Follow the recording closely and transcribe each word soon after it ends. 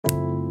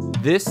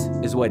This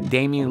is what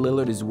Damian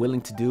Lillard is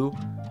willing to do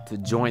to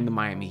join the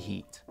Miami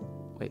Heat.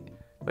 Wait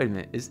a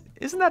minute.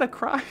 Isn't that a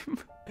crime?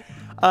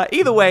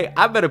 Either way,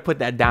 I better put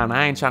that down.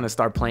 I ain't trying to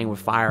start playing with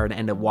fire and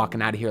end up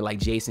walking out of here like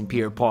Jason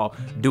Pierre-Paul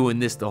doing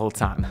this the whole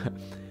time.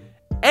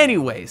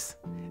 Anyways,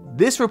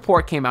 this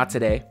report came out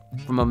today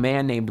from a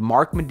man named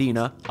Mark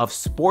Medina of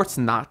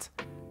Sportsnot.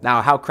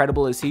 Now, how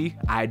credible is he?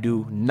 I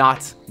do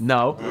not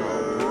know.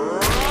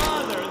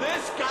 Brother,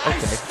 this guy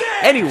stinks!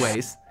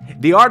 Anyways,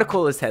 the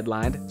article is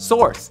headlined,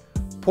 Source: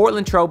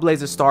 Portland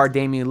Trailblazers star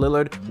Damian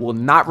Lillard will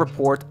not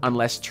report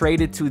unless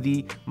traded to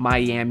the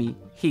Miami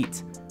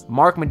Heat.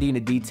 Mark Medina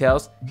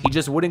details, he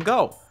just wouldn't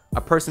go.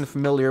 A person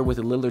familiar with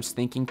Lillard's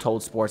thinking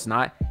told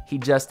Sportsnot he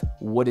just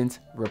wouldn't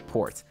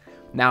report.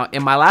 Now,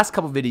 in my last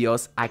couple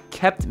videos, I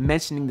kept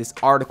mentioning this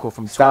article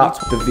from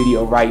Stop the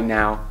video right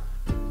now.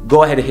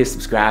 Go ahead and hit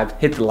subscribe,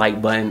 hit the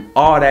like button,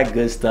 all that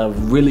good stuff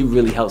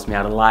really helps me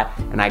out a lot,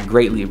 and I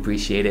greatly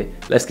appreciate it.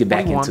 Let's get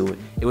back into it.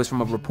 It was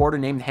from a reporter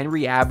named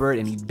Henry Abbott,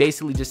 and he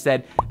basically just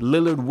said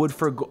Lillard would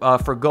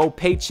forgo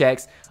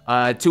paychecks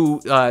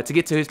to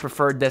get to his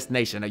preferred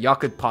destination. Now, y'all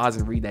could pause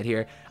and read that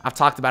here. I've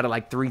talked about it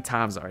like 3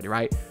 times already,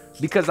 right?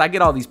 Because I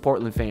get all these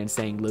Portland fans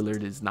saying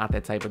Lillard is not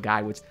that type of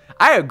guy, which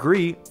I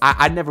agree.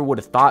 I never would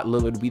have thought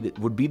Lillard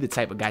would be the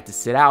type of guy to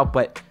sit out,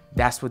 but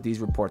that's what these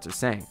reports are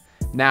saying.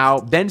 Now,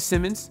 Ben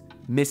Simmons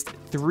missed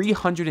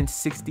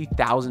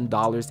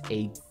 $360,000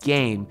 a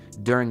game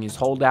during his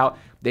holdout.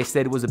 They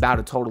said it was about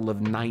a total of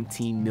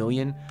 $19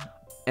 million.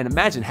 And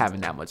imagine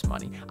having that much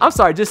money. I'm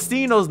sorry, just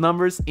seeing those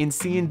numbers and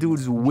seeing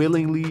dudes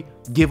willingly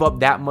give up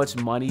that much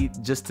money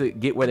just to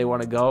get where they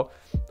want to go,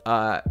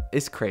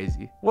 it's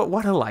crazy.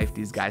 What a life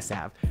these guys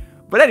have.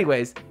 But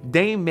anyways,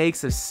 Dame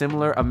makes a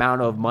similar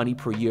amount of money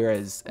per year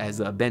as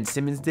Ben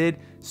Simmons did.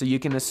 So you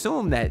can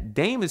assume that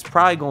Dame is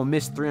probably going to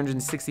miss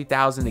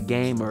 $360,000 a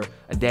game or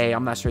a day.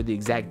 I'm not sure the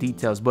exact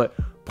details, but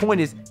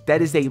point is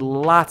that is a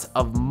lot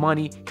of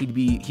money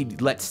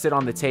he'd let sit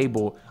on the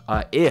table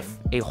if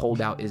a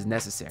holdout is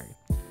necessary.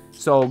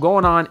 So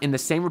going on in the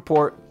same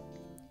report,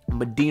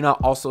 Medina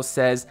also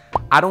says,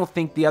 I don't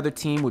think the other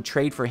team would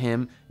trade for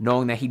him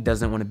knowing that he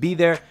doesn't want to be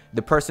there.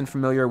 The person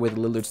familiar with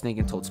Lillard's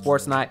thinking told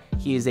Sportsnot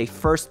he is a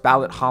first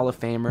ballot Hall of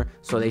Famer,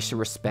 so they should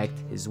respect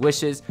his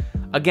wishes.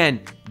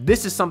 Again,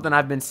 this is something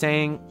I've been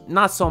saying,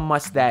 not so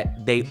much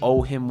that they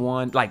owe him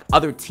one, like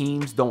other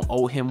teams don't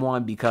owe him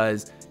one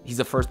because he's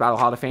a first ballot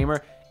Hall of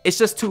Famer. It's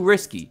just too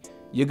risky.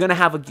 You're going to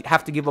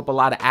have to give up a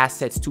lot of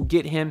assets to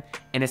get him,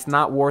 and it's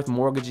not worth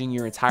mortgaging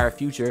your entire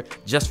future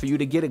just for you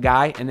to get a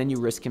guy, and then you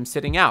risk him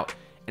sitting out.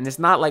 And it's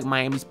not like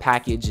Miami's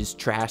package is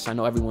trash. I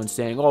know everyone's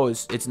saying, oh,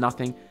 it's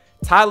nothing.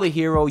 Tyler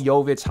Herro,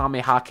 Jovic, Jaime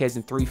Jaquez,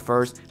 and 3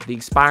 firsts, the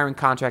expiring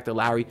contract of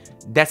Lowry,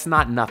 that's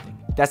not nothing.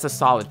 That's a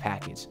solid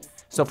package.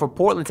 So for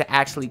Portland to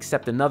actually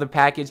accept another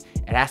package,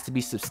 it has to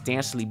be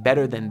substantially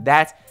better than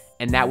that,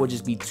 and that would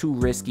just be too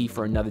risky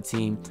for another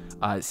team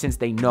since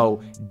they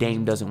know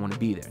Dame doesn't want to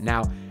be there.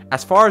 Now,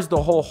 as far as the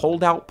whole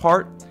holdout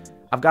part,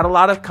 I've got a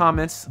lot of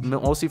comments,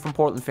 mostly from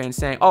Portland fans,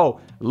 saying,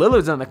 oh,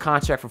 Lillard's on the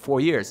contract for 4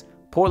 years.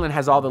 Portland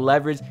has all the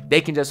leverage.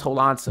 They can just hold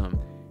on to him.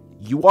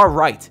 You are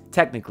right,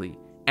 technically.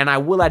 And I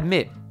will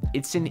admit,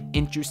 it's an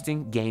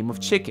interesting game of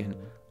chicken.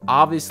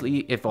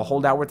 Obviously, if a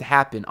holdout were to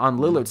happen on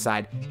Lillard's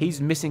side, he's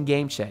missing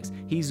game checks.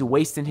 He's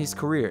wasting his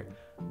career.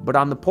 But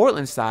on the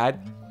Portland side,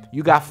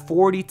 you got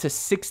 $40 to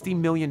 $60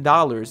 million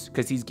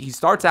because he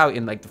starts out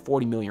in like the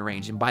 $40 million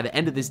range. And by the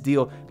end of this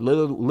deal,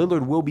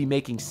 Lillard will be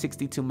making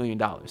 $62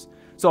 million.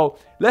 So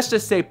let's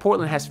just say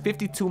Portland has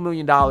 $52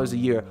 million a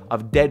year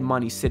of dead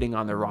money sitting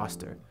on their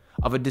roster,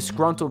 of a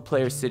disgruntled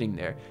player sitting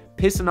there,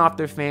 pissing off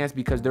their fans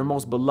because their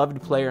most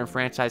beloved player in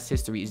franchise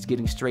history is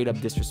getting straight up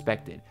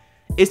disrespected.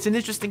 It's an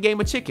interesting game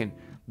of chicken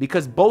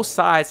because both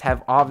sides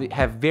have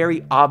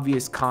very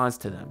obvious cons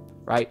to them,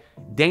 right?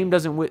 Dame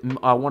doesn't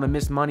want to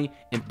miss money,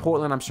 and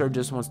Portland, I'm sure,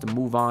 just wants to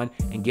move on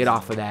and get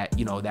off of that,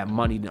 that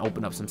money and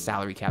open up some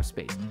salary cap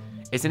space.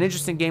 It's an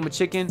interesting game of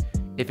chicken.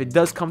 If it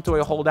does come to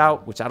a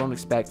holdout, which I don't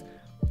expect,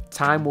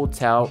 time will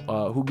tell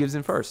who gives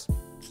in first.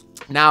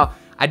 Now,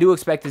 I do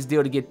expect this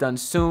deal to get done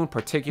soon,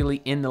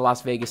 particularly in the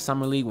Las Vegas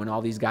Summer League when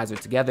all these guys are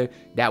together.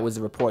 That was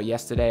the report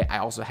yesterday. I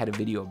also had a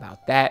video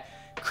about that.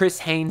 Chris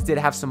Haynes did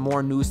have some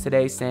more news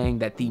today saying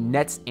that the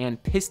Nets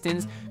and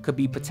Pistons could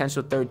be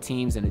potential third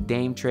teams in a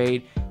Dame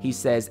trade. He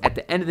says, at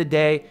the end of the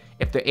day,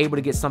 if they're able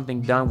to get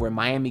something done where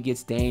Miami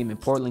gets Dame and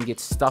Portland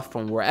gets stuff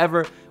from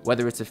wherever,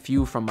 whether it's a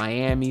few from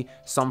Miami,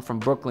 some from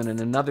Brooklyn, and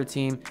another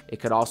team, it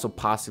could also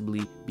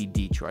possibly be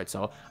Detroit.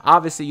 So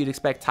obviously you'd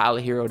expect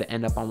Tyler Herro to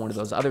end up on one of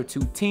those other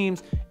 2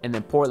 teams, and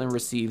then Portland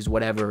receives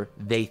whatever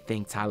they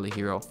think Tyler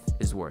Herro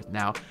is worth.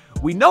 Now,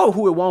 we know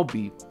who it won't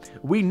be.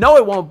 We know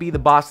it won't be the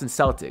Boston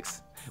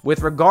Celtics.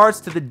 With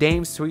regards to the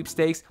Dame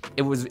sweepstakes,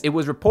 it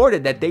was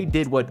reported that they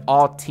did what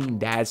all team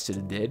dads should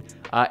have did,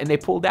 and they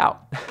pulled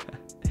out.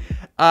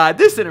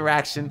 This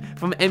interaction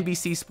from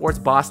NBC Sports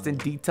Boston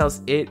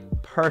details it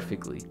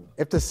perfectly.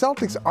 If the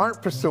Celtics aren't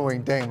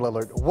pursuing Dame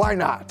Lillard, why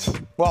not?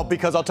 Well,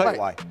 because I'll tell you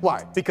why. Right.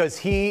 Why? Because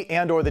he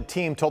and/or the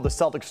team told the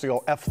Celtics to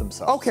go F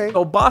themselves. Okay.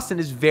 So Boston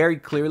is very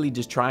clearly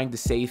just trying to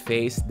save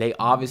face. They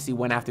obviously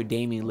went after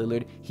Damian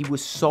Lillard. He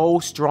was so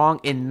strong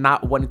in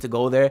not wanting to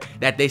go there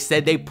that they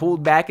said they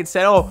pulled back and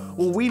said, oh,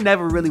 well, we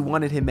never really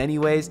wanted him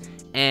anyways.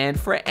 And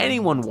for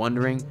anyone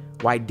wondering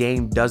why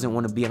Dame doesn't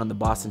want to be on the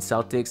Boston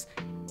Celtics,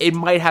 it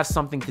might have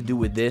something to do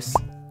with this,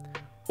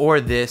 or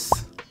this,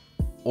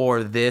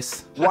 or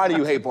this. Why do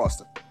you hate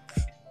Boston?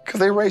 Because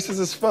they racist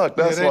as fuck,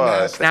 that's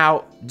why.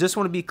 Now, just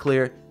want to be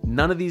clear,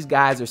 none of these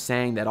guys are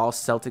saying that all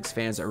Celtics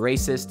fans are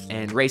racist,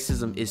 and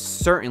racism is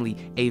certainly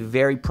a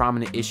very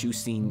prominent issue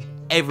seen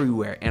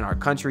everywhere in our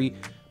country.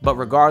 But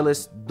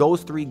regardless,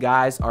 those three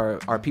guys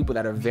are people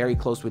that are very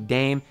close with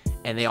Dame,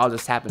 and they all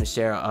just happen to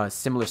share a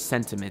similar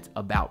sentiment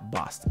about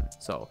Boston.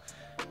 So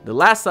the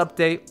last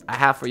update I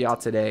have for y'all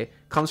today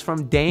comes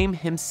from Dame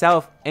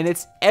himself, and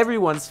it's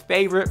everyone's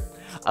favorite,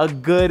 a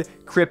good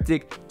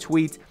cryptic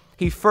tweet.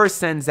 He first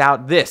sends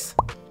out this: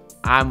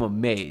 I'm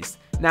amazed.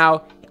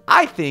 Now,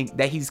 I think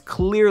that he's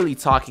clearly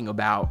talking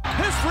about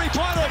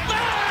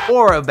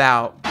or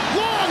about,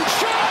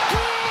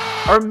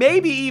 or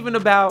maybe even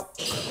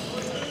about,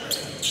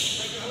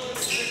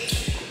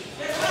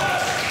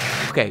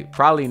 okay,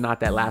 probably not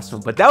that last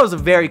one, but that was a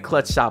very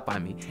clutch shot by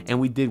me, and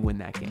we did win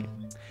that game.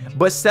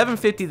 But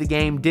 750 The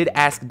Game did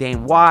ask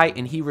Dame why,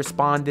 and he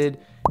responded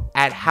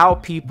at how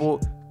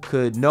people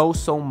could know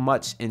so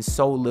much and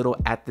so little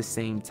at the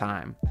same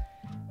time.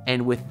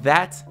 And with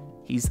that,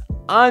 he's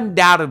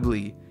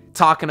undoubtedly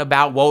talking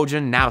about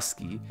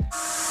Wojnarowski.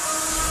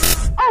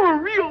 I'm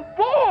a real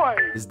boy.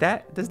 Does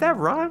that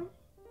rhyme?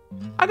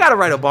 I gotta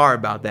write a bar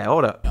about that.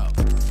 Hold up.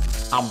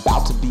 I'm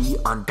about to be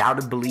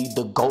undoubtedly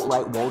the GOAT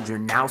like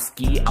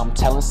Wojnarowski. I'm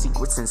telling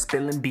secrets and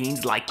spilling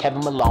beans like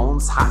Kevin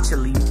Malone's hot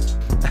chili.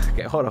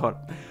 Okay, hold on.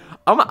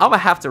 I'm gonna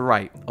have to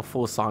write a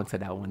full song to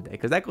that one day,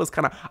 because that goes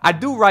kind of, I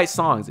do write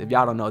songs, if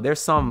y'all don't know. There's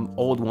some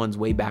old ones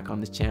way back on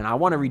this channel. I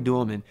want to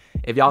redo them, and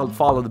if y'all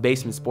follow the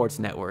Basement Sports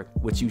Network,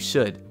 which you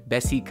should,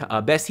 best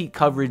heat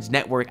coverage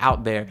network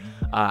out there,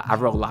 I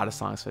wrote a lot of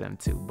songs for them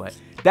too. But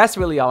that's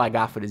really all I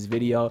got for this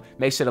video.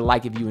 Make sure to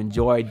like if you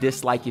enjoyed,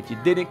 dislike if you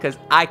didn't, because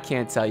I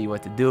can't tell you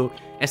what to do,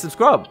 and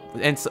subscribe.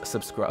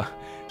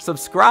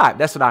 Subscribe.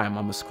 That's what I am.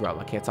 I'm a scrub.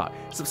 I can't talk.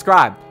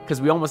 Subscribe,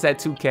 because we almost at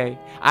 2K.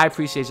 I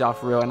appreciate y'all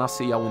for real, and I'll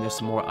see y'all when there's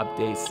some more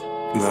updates.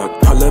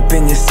 Look, pull up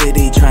in your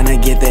city,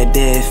 tryna get that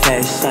dead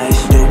face.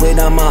 Do it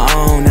on my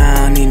own, I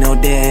don't need no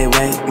dead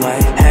weight.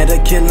 Had to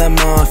kill him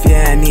off,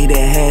 yeah, I need a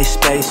head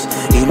space.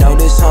 You know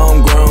this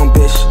homegrown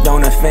bitch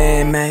don't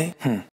offend me.